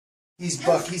He's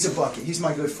a bucket. He's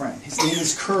my good friend. His name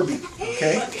is Kirby.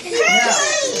 Okay? Now,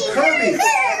 Kirby.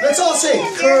 Let's all say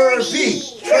Kirby.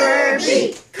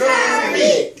 Kirby.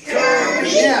 Kirby.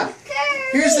 Kirby. Now,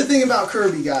 here's the thing about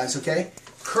Kirby, guys, okay?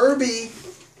 Kirby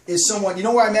is someone, you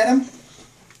know where I met him?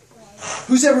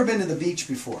 Who's ever been to the beach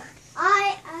before?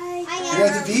 You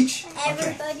at the beach?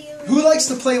 Okay. Who likes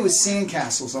to play with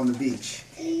sandcastles on the beach?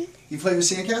 You play with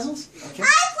sandcastles? Okay. I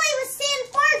play with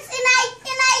sandboards and I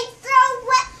throw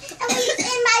wet and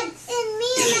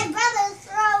me and my brother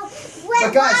throw wet.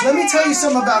 But guys, let me tell you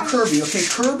something about Kirby. Okay,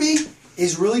 Kirby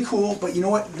is really cool, but you know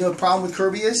what the problem with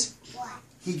Kirby is? What?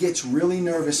 He gets really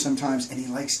nervous sometimes and he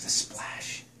likes to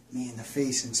splash me in the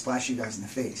face and splash you guys in the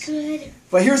face. Good.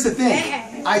 But here's the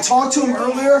thing. I talked to him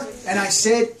earlier and I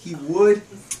said he would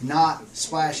not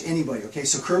splash anybody. Okay,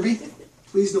 so Kirby,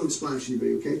 please don't splash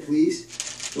anybody, okay? Please.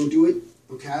 Don't do it.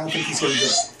 Okay, I don't think he's going to do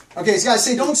it. Okay, so guys,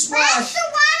 say don't splash. Where's the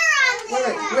water on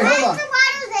there? Wait, hold on. Where's the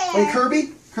water there? Wait, Kirby?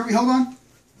 Kirby, hold on.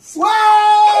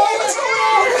 Whoa! What's going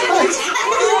on, guys?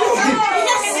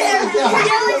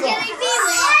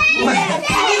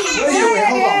 Wait,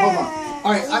 hold on.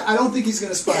 All right, I don't think he's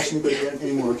going to splash anybody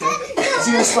anymore, okay? Is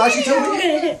he going to splash you,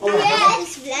 Toby? Hold on.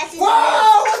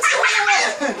 Whoa! What's going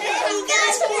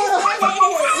on?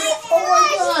 Oh my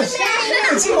gosh!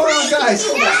 What's going on, guys?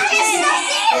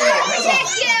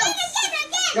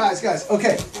 Guys,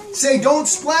 okay. Say don't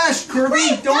splash,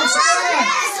 Kirby. Don't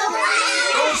splash.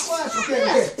 Don't splash.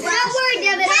 Okay. Don't worry,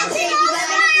 Devin. Wait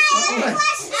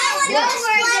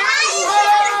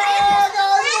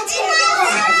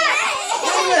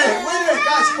a minute,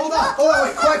 guys. Hold on.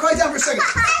 Wait. Quiet down for a second.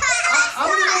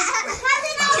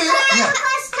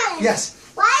 Yes.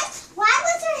 Why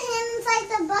was her hand inside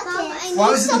the bucket? Why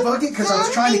was it the bucket? Because I was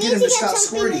trying to get him to stop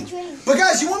squirting. But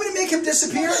guys, you want me to make him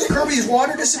disappear? Kirby's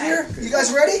water disappear? You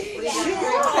guys ready?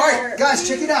 Alright, guys,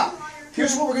 check it out.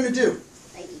 Here's what we're going to do.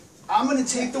 I'm going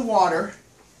to take the water,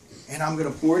 and I'm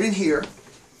going to pour it in here,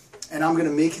 and I'm going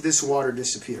to make this water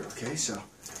disappear, okay? So,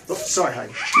 oh, sorry,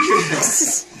 Heidi.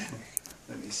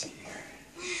 Let me see here.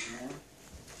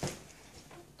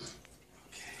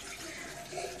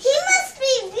 He must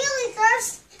be really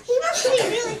thirsty. He must be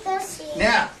really thirsty.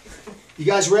 Now, you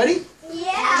guys ready?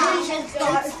 Yeah.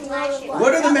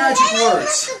 What are the magic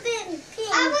words?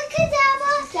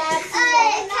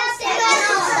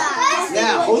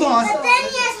 Now, hold on.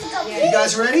 You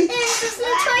guys ready?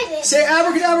 Say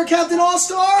abracadabra, Captain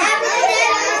All-Star.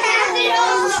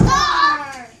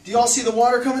 Do y'all see the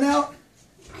water coming out?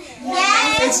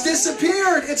 Yes. It's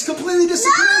disappeared. It's completely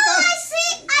disappeared. No, I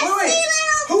see. Wait.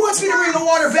 Who wants me to bring the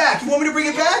water back? You want me to bring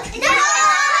it back? No.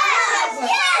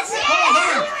 Yes.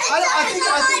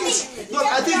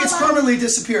 I think it's permanently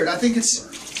disappeared. I think it's.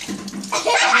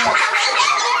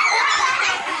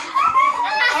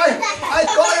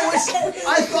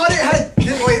 I thought it had.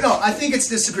 Wait, no. I think it's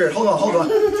disappeared. Hold on.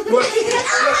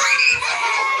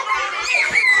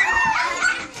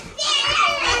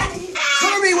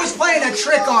 Kirby was playing a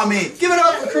trick on me. Give it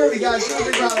up for Kirby, guys. Give a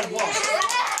big round of applause.